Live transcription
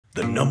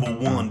the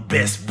 #1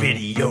 best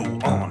video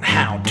on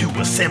how to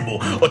assemble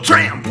a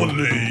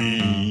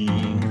trampoline.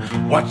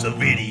 Watch the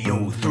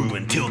video through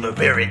until the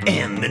very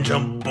end, then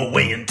jump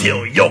away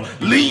until you're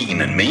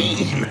lean and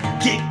mean.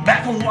 Kick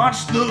back and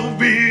watch the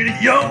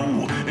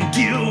video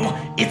until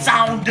it's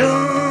all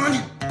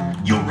done.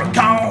 You'll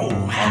recall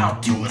how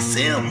to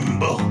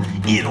assemble,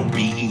 it'll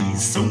be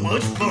so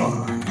much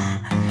fun.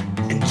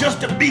 And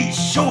just to be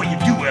sure you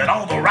do it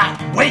all the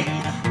right way,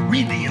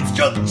 read the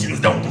instructions,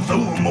 don't throw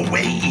them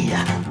away.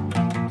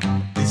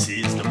 This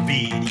is the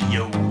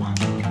video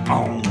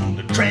on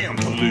the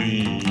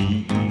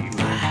trampoline.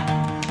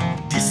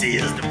 This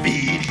is the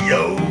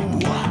video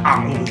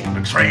on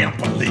the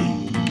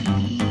trampoline.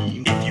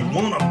 If you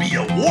wanna be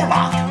a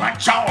warlock like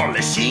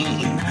Charlie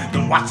Sheen,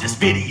 then watch this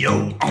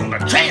video on the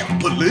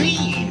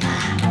trampoline.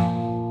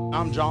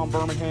 I'm John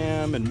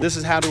Birmingham, and this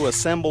is how to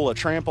assemble a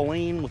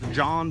trampoline with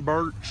John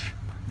Birch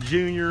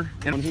Junior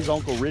and his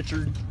Uncle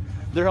Richard.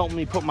 They're helping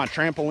me put my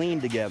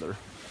trampoline together.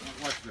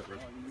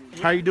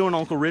 How you doing,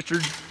 Uncle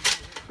Richard?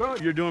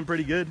 Good. You're doing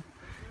pretty good.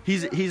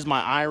 He's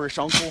my Irish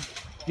uncle.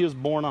 He was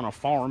born on a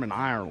farm in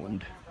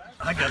Ireland.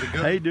 I got it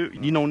good. Hey,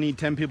 dude, you don't need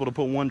 10 people to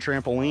put one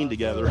trampoline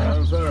together.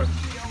 No, sir.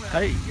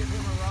 Hey.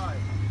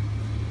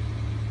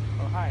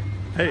 Oh, hi.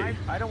 Hey.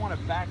 I don't want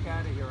to back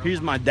out of here.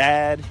 Here's my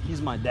dad.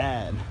 He's my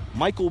dad.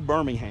 Michael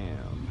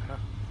Birmingham.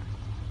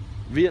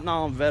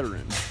 Vietnam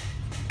veteran.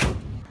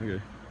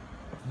 Okay.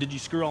 Did you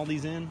screw all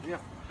these in? Yeah.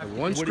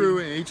 One screw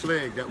in each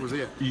leg, that was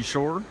it. You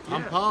sure? Yeah.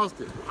 I'm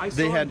positive.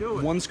 They had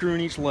one screw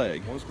in each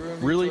leg. One screw in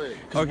really? each leg.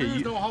 Okay. The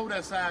screws don't hold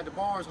that side, the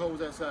bars hold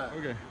that side.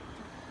 Okay.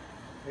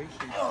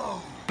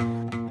 Oh.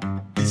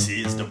 This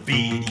is the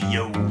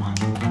video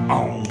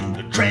on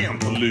the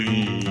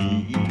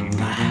trampoline.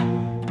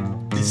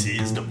 This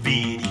is the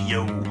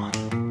video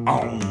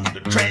on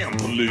the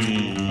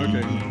trampoline.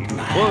 Okay.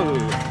 Whoa.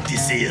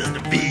 This is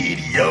the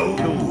video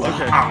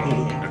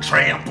on the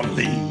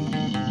trampoline.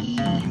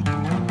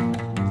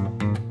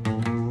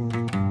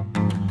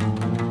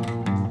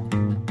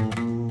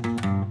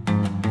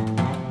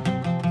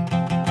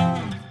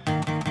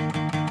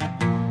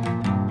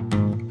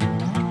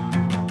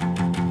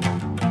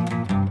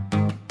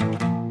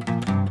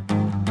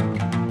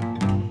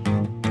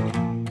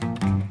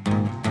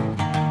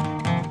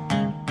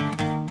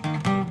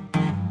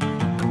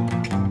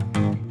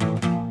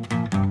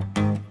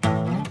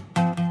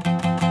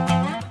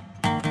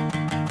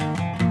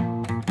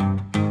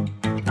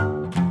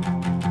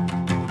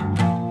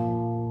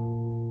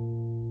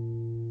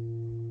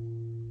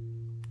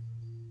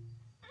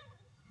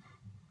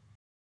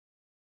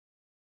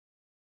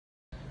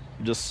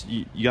 Just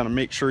you got to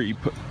make sure you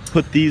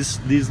put these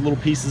little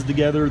pieces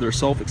together. They're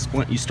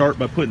self-explanatory. You start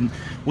by putting.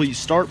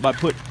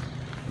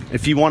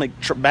 If you want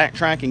to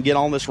backtrack and get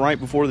all this right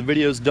before the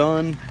video's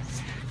done,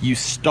 you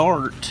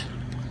start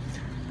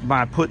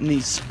by putting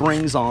these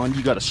springs on.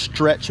 You got to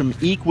stretch them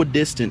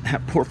equidistant.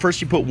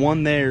 First you put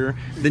one there,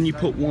 then you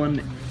put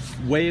one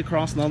way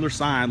across the other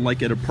side,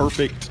 like at a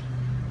perfect,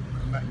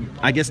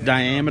 I guess,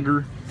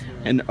 diameter,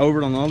 and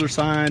over on the other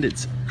side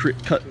it's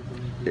cut.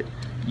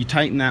 You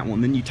tighten that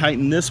one, then you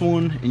tighten this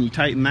one, and you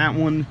tighten that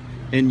one,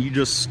 and you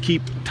just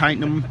keep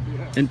tightening them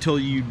until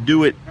you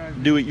do it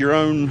your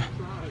own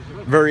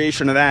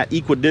variation of that,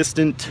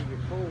 equidistant.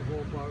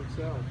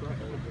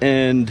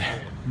 And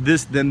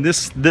this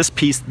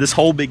piece, this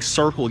whole big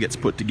circle gets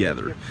put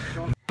together.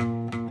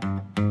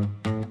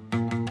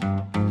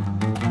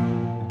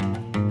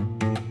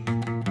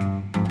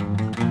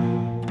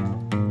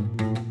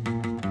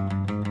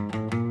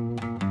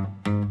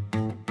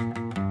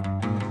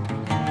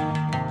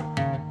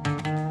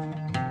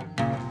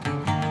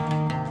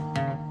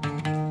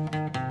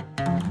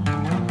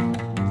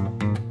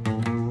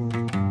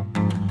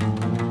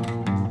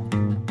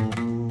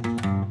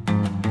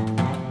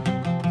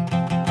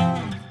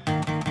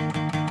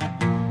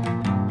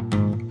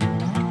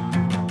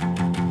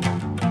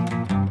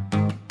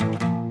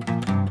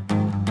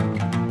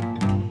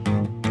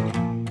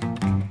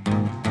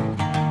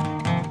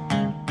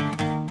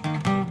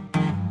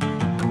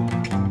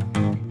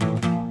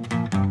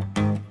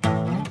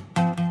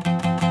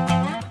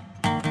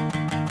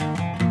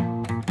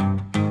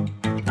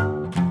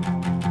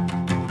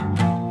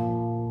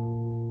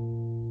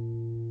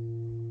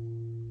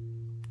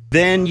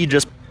 Then you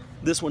just,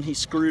 this one he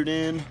screwed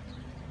in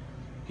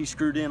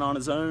on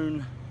his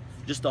own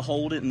just to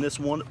hold it, and this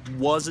one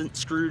wasn't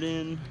screwed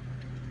in,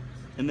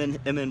 and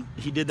then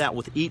he did that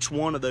with each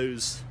one of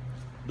those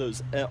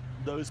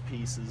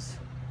pieces,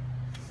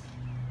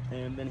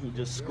 and then he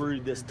just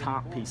screwed this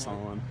top piece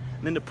on.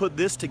 And then to put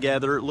this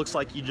together, it looks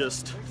like you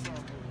just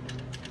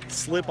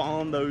slip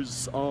on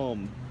those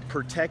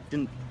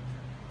protectant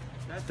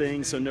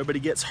things so nobody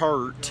gets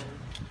hurt.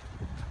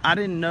 I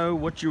didn't know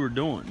what you were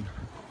doing.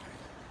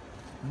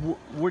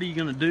 What are you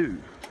gonna do?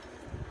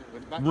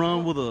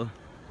 Run with a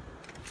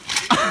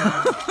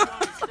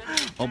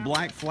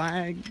black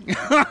flag?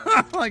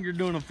 Like you're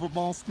doing a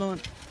football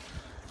stunt?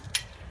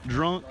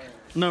 Drunk?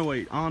 No,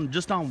 wait,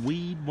 just on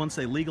weed. Once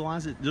they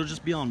legalize it, they'll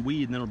just be on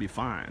weed and then it'll be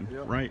fine,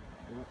 right?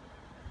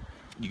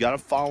 You got to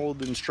follow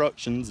the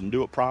instructions and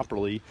do it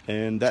properly,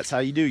 and that's how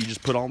you do. You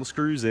just put all the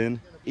screws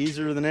in,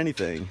 easier than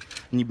anything.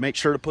 And you make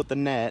sure to put the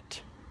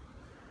net.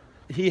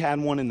 He had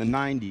one in the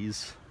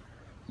 90s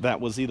that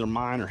was either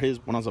mine or his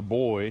when I was a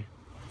boy.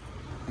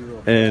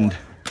 And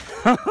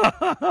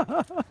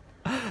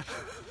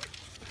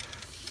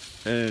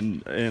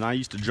and I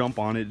used to jump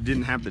on it. It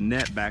didn't have the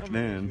net back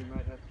then. You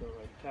might have to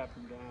like tap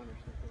him down or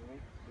something,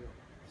 right?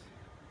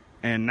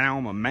 And now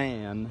I'm a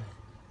man.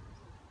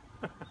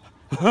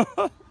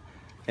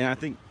 And I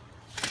think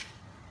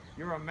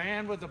You're a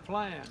man with a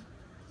plan.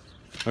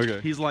 okay.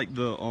 He's like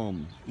the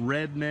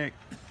redneck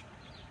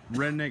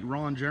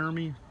Ron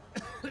Jeremy.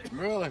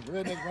 Really?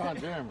 Redneck Ron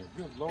Jeremy.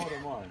 Good Lord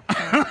Almighty.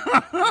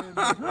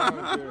 Redneck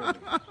Ron Jeremy.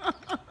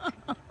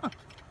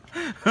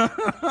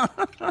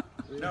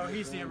 No,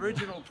 he's the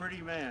original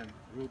pretty man.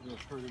 Original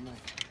pretty man.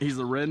 He's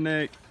the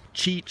redneck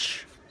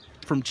Cheech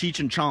from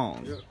Cheech and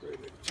Chong. Yep,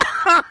 redneck.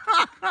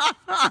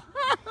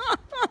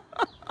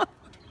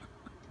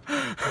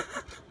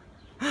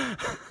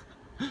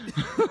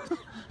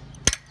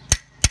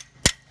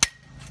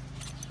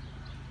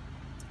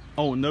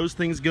 Oh, and those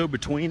things go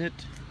between it.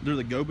 They're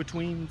the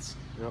go-betweens.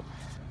 Yep.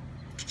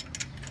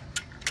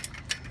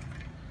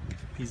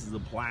 Pieces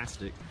of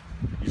plastic.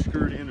 You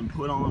screw it in and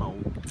put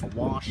on a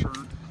washer.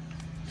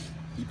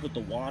 You put the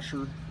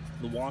washer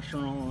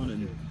on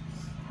and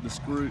the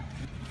screw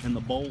and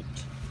the bolt.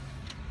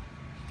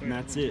 And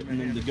that's it. And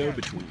then the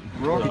go-between.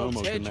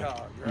 Roanoke's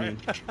hedgehog, right?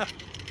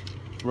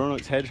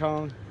 Roanoke's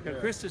hedgehog? Yeah.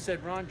 Krista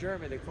said Ron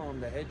Jeremy, they call him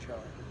the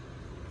hedgehog.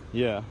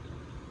 Yeah.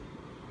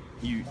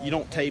 You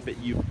don't tape it.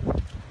 You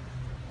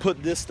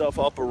put this stuff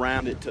up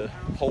around it to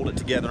hold it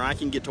together. I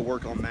can get to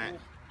work on that.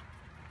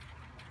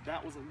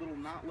 That was a little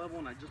not level,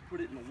 and I just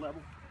put it in a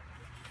level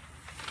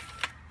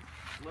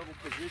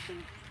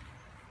position.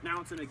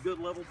 Now it's in a good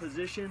level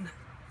position,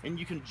 and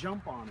you can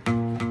jump on it.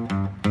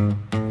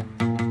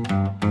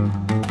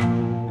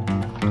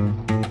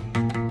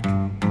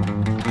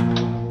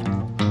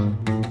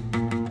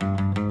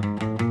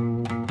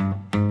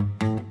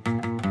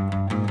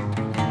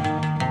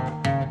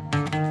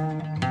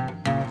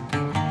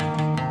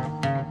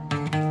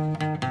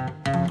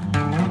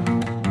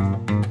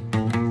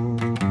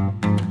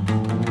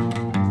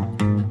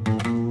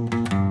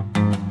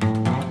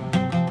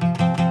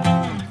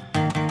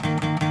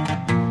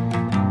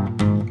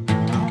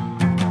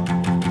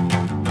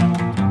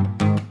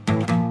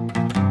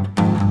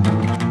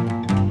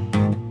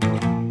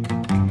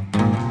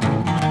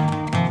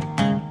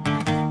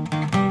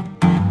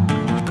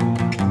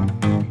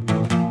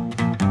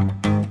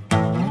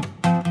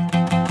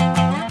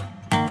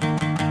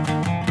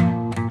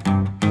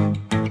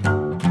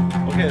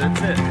 Okay,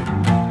 that's it.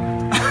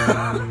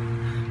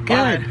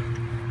 Good.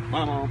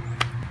 Bye, Mom.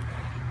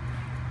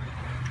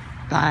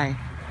 Bye.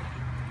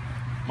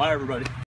 Bye, everybody.